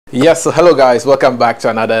Yes, so hello guys, welcome back to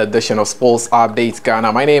another edition of Sports Update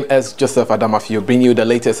Ghana. My name is Joseph Adamafiu, bringing you the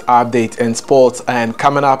latest update in sports. And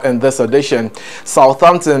coming up in this edition,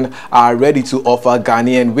 Southampton are ready to offer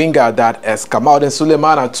Ghanaian winger that is Kamaldeen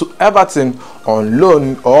Sulemana to Everton on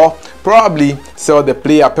loan, or probably sell the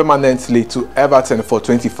player permanently to Everton for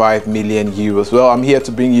 25 million euros. Well, I'm here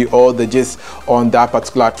to bring you all the gist on that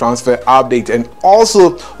particular transfer update. And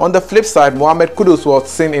also on the flip side, Kudus was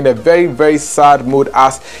seen in a very sad mood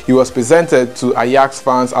as he was presented to Ajax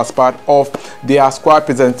fans as part of their squad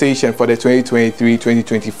presentation for the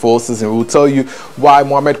 2023-2024 season. We'll tell you why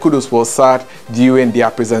Kudus was sad during their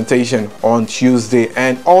presentation on Tuesday.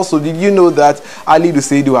 And also, did you know that Alidu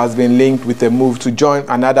Seidu has been linked with a move to join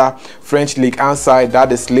another French League side,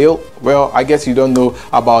 that is Lille? Well, I guess you don't know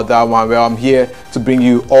about that one. Well, I'm here to bring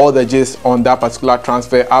you all the gist on that particular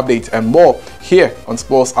transfer update and more here on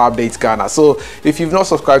Sports Updates Ghana. So if you've not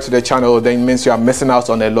subscribed to the channel, then it means you are missing out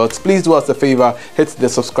on a lot. Please do us a favor, hit the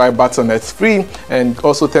subscribe button, it's free, and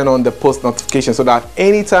also turn on the post notification so that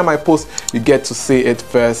anytime I post, you get to see it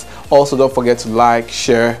first. Also, don't forget to like,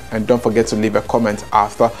 share, and don't forget to leave a comment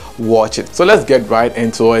after watching. So let's get right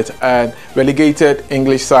into it. And relegated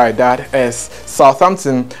English side, that is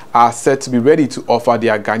Southampton, are said to be ready to offer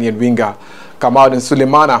their Ghanaian winger Kamaldeen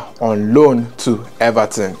Sulemana on loan to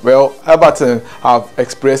Everton. Well, Everton have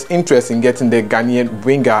expressed interest in getting the Ghanaian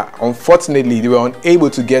winger. Unfortunately, they were unable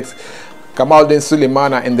to get Kamaldeen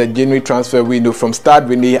Sulemana in the January transfer window from Stade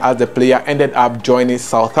Rennais, as the player ended up joining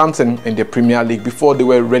Southampton in the Premier League before they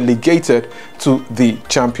were relegated to the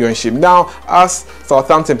Championship. Now, as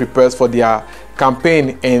Southampton prepares for their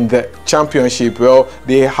campaign in the Championship, well,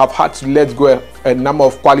 they have had to let go a number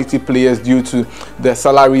of quality players due to the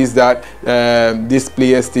salaries that these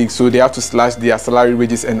players take. So they have to slash their salary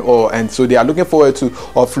wages and all, and so they are looking forward to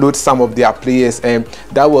offload some of their players, and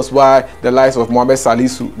that was why the likes of Mohamed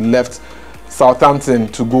Salisu left Southampton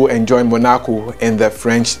to go and join Monaco in the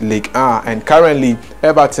French League 1. And currently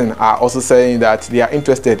Everton are also saying that they are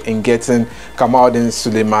interested in getting Kamaldeen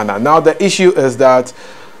Sulemana. Now the issue is that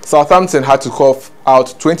Southampton had to cough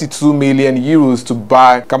out 22 million euros to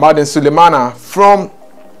buy Kamaldeen Sulemana from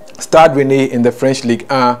Stade Rennais in the French League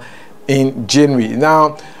 1 in January.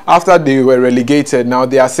 Now, after they were relegated, now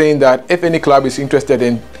they are saying that if any club is interested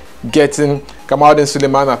in getting Kamaldeen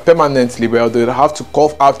Sulemana permanently, well, they'll have to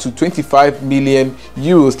cough up to 25 million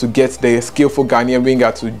euros to get the skillful Ghanaian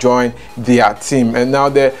winger to join their team. And now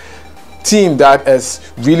the team that is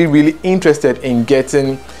really interested in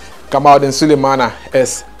getting Kamaldeen Sulemana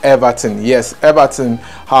is Everton. Yes, Everton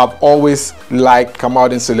have always liked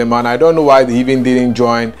Kamaldeen Sulemana. I don't know why they even didn't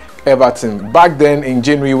join Everton. Back then in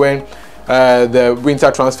January, when the winter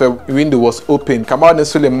transfer window was open, Kamaldeen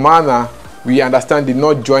Sulemana, we understand, did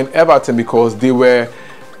not join Everton because they were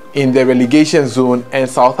in the relegation zone, and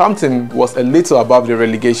Southampton was a little above the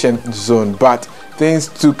relegation zone. But things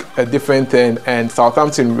took a different turn, and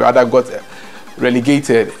Southampton rather got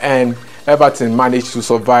relegated, and Everton managed to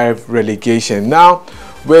survive relegation. Now,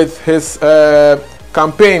 with his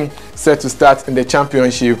campaign set to start in the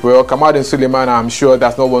Championship, well, Kamaldeen Sulemana, I'm sure,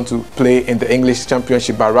 does not want to play in the English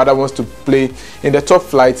Championship, but rather wants to play in the top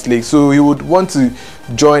flight league. So he would want to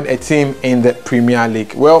join a team in the Premier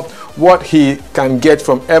League. Well, what he can get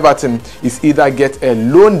from Everton is either get a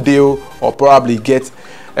loan deal or probably get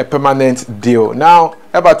a permanent deal. Now,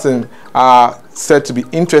 Everton are said to be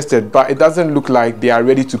interested, but it doesn't look like they are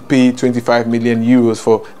ready to pay 25 million euros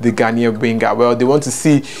for the Ghanaian winger. Well, they want to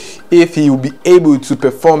see if he will be able to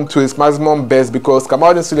perform to his maximum best, because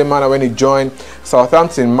Kamaldeen Sulemana, when he joined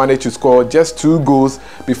Southampton, managed to score just 2 goals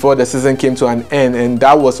before the season came to an end, and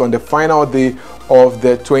that was on the final day of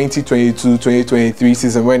the 2022-2023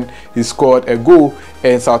 season, when he scored a goal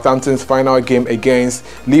in Southampton's final game against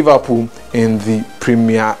Liverpool in the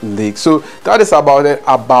Premier League. So that is about it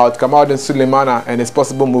about Kamaldeen Sulemana and his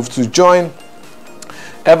possible move to join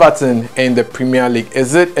Everton in the Premier League.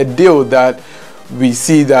 Is it a deal that we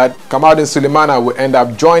see that Kamaldeen Sulemana will end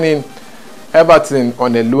up joining Everton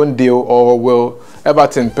on a loan deal, or will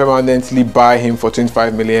Everton permanently buy him for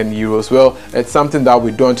 25 million euros? Well, it's something that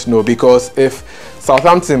we don't know, because if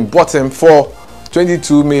Southampton bought him for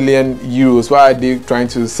 22 million euros, why are they trying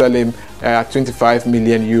to sell him at 25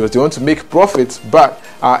 million euros? They want to make profits, but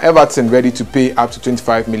are Everton ready to pay up to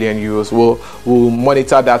 25 million euros? We'll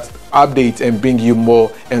monitor that update and bring you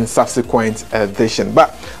more in subsequent edition.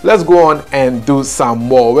 But let's go on and do some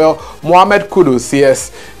more. Well, Kudus,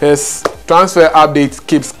 yes, his transfer updates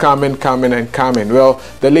keeps coming. Well,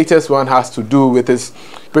 the latest one has to do with his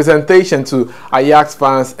presentation to Ajax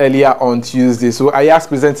fans earlier on Tuesday. So Ajax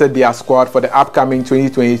presented their squad for the upcoming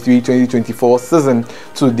 2023-2024 season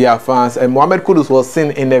to their fans, and Mohamed Kudus was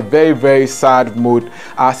seen in a very sad mood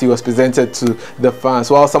as he was presented to the fans.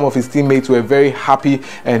 While some of his teammates were very happy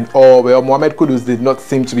and all, well, Mohamed Kudus did not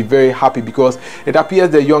seem to be very happy because it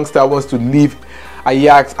appears the youngster wants to leave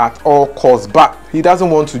Ajax at all costs, but he doesn't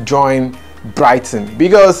want to join Brighton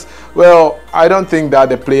because, well, I don't think that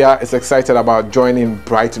the player is excited about joining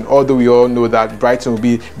Brighton, although we all know that Brighton will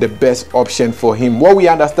be the best option for him. What we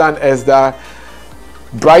understand is that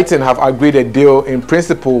Brighton have agreed a deal in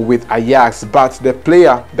principle with Ajax, but the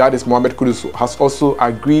player, that is Mohamed Kudus, has also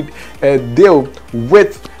agreed a deal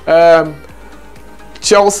with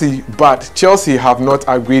Chelsea, but Chelsea have not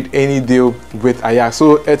agreed any deal with Ajax.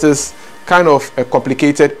 So it is kind of a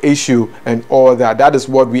complicated issue and all that. That is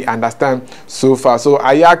what we understand so far. So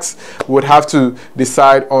Ajax would have to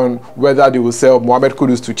decide on whether they will sell Mohamed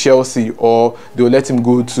Kudus to Chelsea or they will let him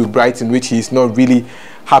go to Brighton, which he is not really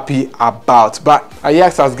happy about. But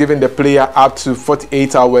Ajax has given the player up to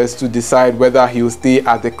 48 hours to decide whether he will stay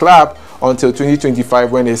at the club until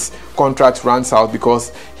 2025 when his contract runs out,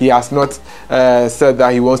 because he has not said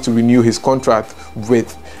that he wants to renew his contract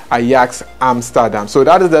with Ajax Amsterdam. So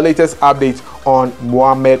that is the latest update on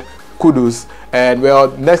Mohamed Kudus. And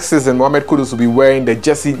well, next season Mohamed Kudus will be wearing the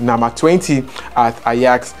jersey number 20 at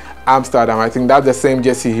Ajax Amsterdam. I think that's the same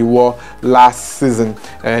jersey he wore last season,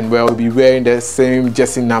 and well, will be wearing the same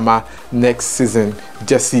jersey number next season,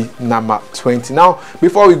 jersey number 20. Now,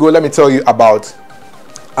 before we go, let me tell you about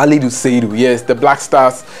Alidu Seidu. Yes, the Black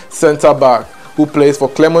Stars centre back who plays for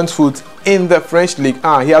Clermont Foot in the French League.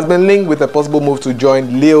 He has been linked with a possible move to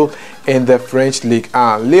join Lille in the French League.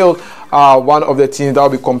 Lille are one of the teams that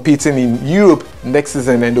will be competing in Europe next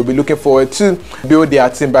season, and they'll be looking forward to build their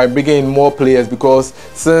team by bringing in more players, because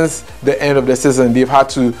since the end of the season they've had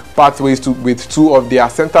to part ways with two of their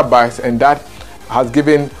centre backs, and that has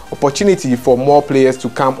given opportunity for more players to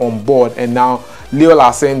come on board. And now Lille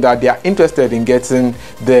are saying that they are interested in getting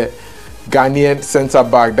the Ghanaian centre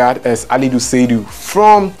back, that is Alidu Seidu,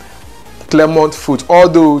 from Clermont Foot.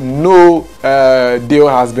 Although no deal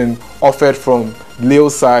has been offered from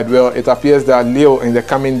Lille's side, well, it appears that Lille in the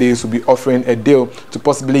coming days will be offering a deal to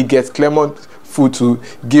possibly get Clermont Foot to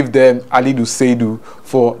give them Alidu Seidu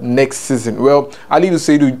for next season. Well, Alidu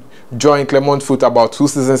Seidu joined Clermont Foot about 2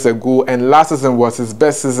 seasons ago, and last season was his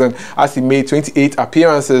best season as he made 28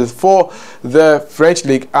 appearances for the French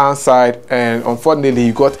League side, and unfortunately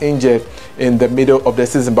he got injured in the middle of the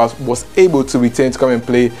season, but was able to return to come and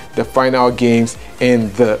play the final games in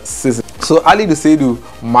the season. So Alidu Seidu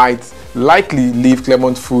might likely leave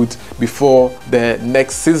Clermont Foot before the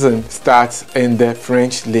next season starts in the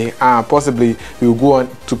French League, and possibly he will go on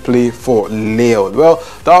to play for Lille. Well,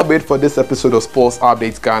 that will be it for this episode of Sports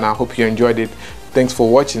Updates Ghana. I hope you enjoyed it. Thanks for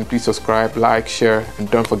watching. Please subscribe, like, share,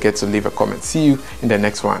 and don't forget to leave a comment. See you in the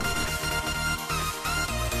next one.